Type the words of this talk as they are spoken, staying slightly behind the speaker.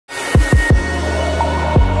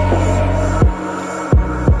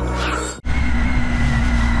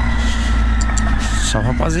Só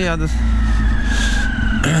rapaziada.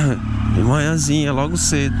 De manhãzinha, logo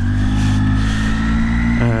cedo.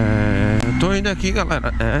 Eu tô indo aqui,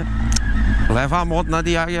 galera. Levar a moto na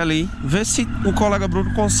diária ali. Ver se o colega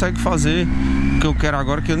Bruno consegue fazer o que eu quero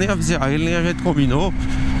agora, que eu nem avisei a ele, nem a gente combinou.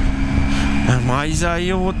 Mas aí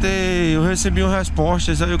eu recebi uma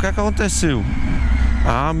resposta. Aí o que é que aconteceu?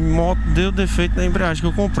 A moto deu defeito na embreagem que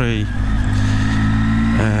eu comprei.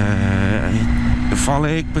 Eu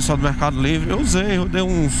falei com o pessoal do Mercado Livre. Eu dei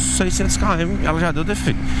uns 600 km, ela já deu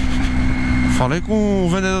defeito. Falei com o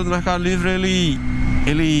vendedor do Mercado Livre.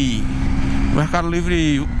 O Mercado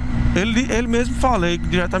Livre, ele mesmo, falei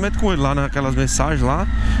diretamente com ele lá naquelas mensagens lá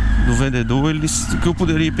do vendedor. Ele disse que eu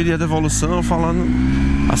poderia pedir a devolução,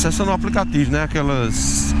 acessando o aplicativo, né?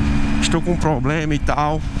 Aquelas, estou com um problema e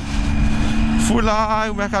tal. Fui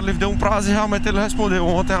lá, o Mercado Livre deu um prazo e realmente ele respondeu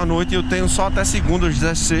ontem à noite. E eu tenho só até segunda, hoje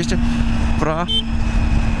é sexta, pra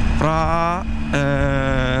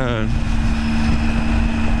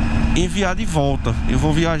enviar de volta. Eu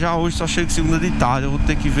vou viajar hoje, só chego segunda de tarde. Eu vou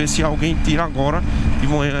ter que ver se alguém tira agora de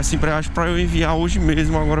manhã essa embreagem para eu enviar hoje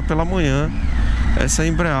mesmo, agora pela manhã, essa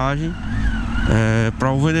embreagem,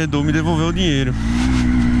 para o vendedor me devolver o dinheiro.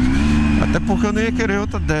 Até porque eu nem ia querer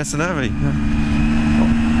outra dessa, né, velho?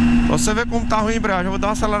 Você vê como tá ruim a embreagem. Eu vou dar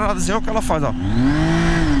uma aceleradazinha, o que ela faz, ó.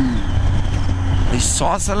 E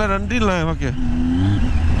só acelerando de leva aqui.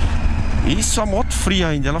 Isso a moto fria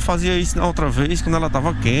ainda. Ela fazia isso na outra vez, quando ela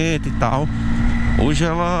tava quente e tal. Hoje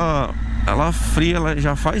ela fria, ela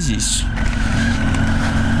já faz isso.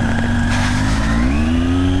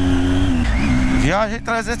 Viagem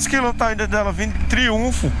 300 km ainda dela, vindo de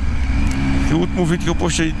Triunfo. O último vídeo que eu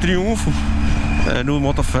postei de Triunfo, no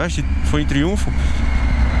Motofest, foi em Triunfo.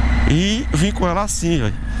 E vim com ela assim,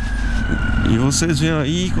 velho. E vocês veem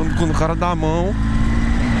aí, quando o cara dá a mão,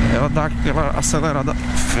 ela dá aquela acelerada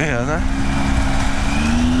feia, né?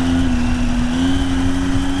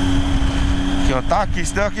 Aqui, ó, tá aqui,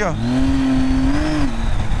 isso daqui, ó,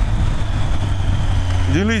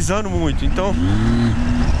 deslizando muito. Então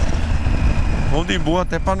vamos de boa,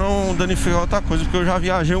 até pra não danificar outra coisa, porque eu já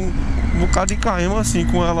viajei um bocado de km assim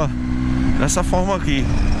com ela, dessa forma aqui.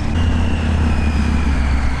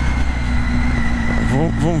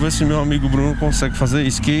 Vamos ver se meu amigo Bruno consegue fazer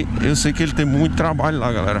isso, que eu sei que ele tem muito trabalho lá,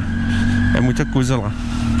 galera. É muita coisa lá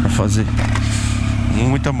pra fazer.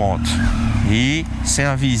 Muita moto. E sem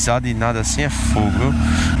avisar de nada assim é fogo, viu?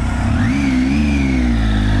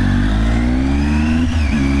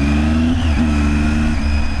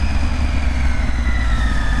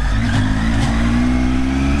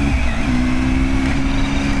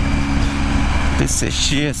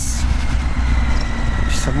 PCX.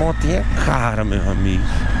 Essa motinha é cara, meu amigo.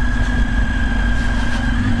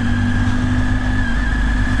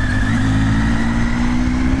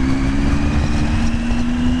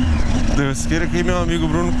 Deus queira que meu amigo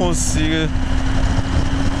Bruno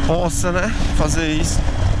possa, né, fazer isso.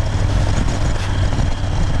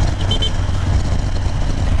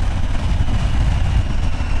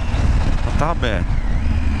 Tá aberto.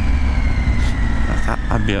 Tá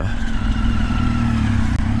aberto.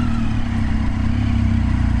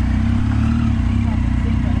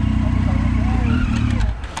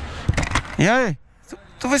 E aí?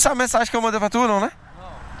 Tu viu essa mensagem que eu mandei pra tu, não, né?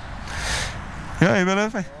 Não. E aí, beleza,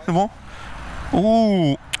 pai? Tudo bom?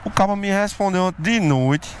 O cabo me respondeu ontem de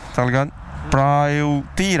noite, tá ligado? Pra eu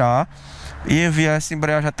tirar e enviar essa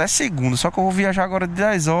embreagem até segunda. Só que eu vou viajar agora de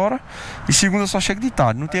 10 horas e segunda eu só chego de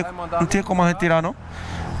tarde. Não tinha como a gente tirar, não.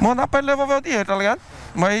 Mandar pra ele devolver o dinheiro, tá ligado?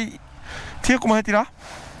 Mas tinha como retirar.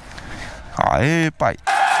 Aê, pai.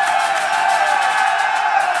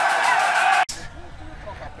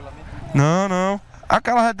 Não.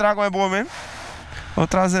 Aquela Red Dragon é boa mesmo. Vou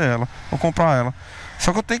trazer ela. Vou comprar ela.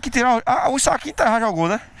 Só que eu tenho que tirar... o saquinho já jogou,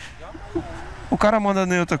 né? O cara manda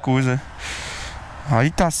nem outra coisa.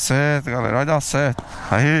 Aí tá certo, galera. Vai dar certo.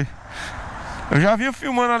 Aí. Eu já vi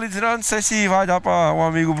filmando ali dizendo, não sei se vai dar pra um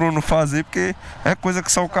amigo Bruno fazer, porque é coisa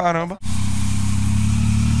que só o caramba.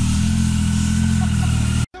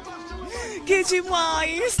 Que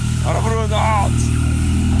demais! Bora, Bruno!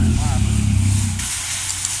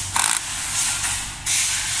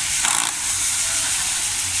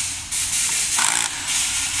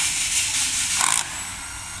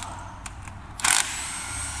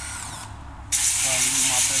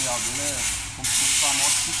 Como se fosse pra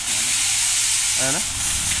moto pequena. É, né?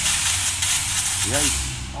 E aí?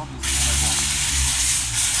 Olha isso, como é bom.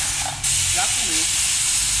 Já comeu.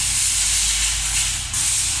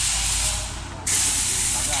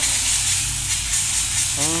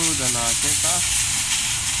 Danado, quem tá?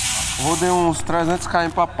 Rodei uns 300 km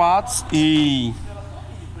pra Patos e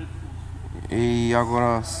E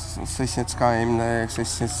agora 600 km, né?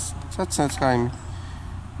 600, 700 km.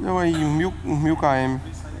 Deu aí uns 1000 km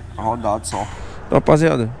rodado só.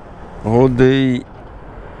 Rapaziada, rodei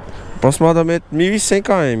aproximadamente 1100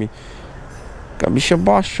 km. A bicha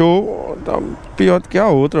baixou, tá pior do que a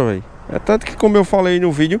outra, velho. É tanto que, como eu falei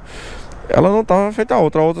no vídeo, ela não tava feita a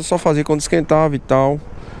outra só fazia quando esquentava e tal.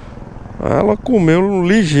 Ela comeu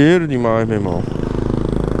ligeiro demais, meu irmão.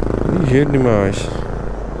 Ligeiro demais.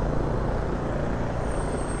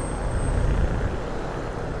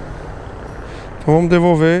 Então vamos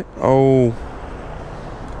devolver ao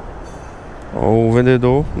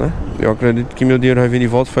vendedor, né? Eu acredito que meu dinheiro vai vir de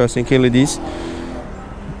volta, foi assim que ele disse.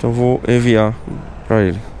 Então vou enviar pra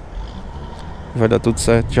ele. Vai dar tudo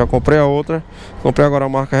certo. Já comprei a outra. Comprei agora a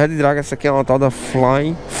marca Red Dragon. Essa aqui é uma tal da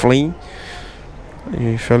Flame.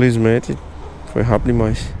 Infelizmente foi rápido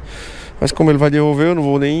demais. Mas como ele vai devolver, eu não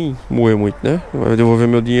vou nem moer muito, né? Vai devolver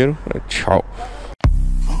meu dinheiro. Tchau.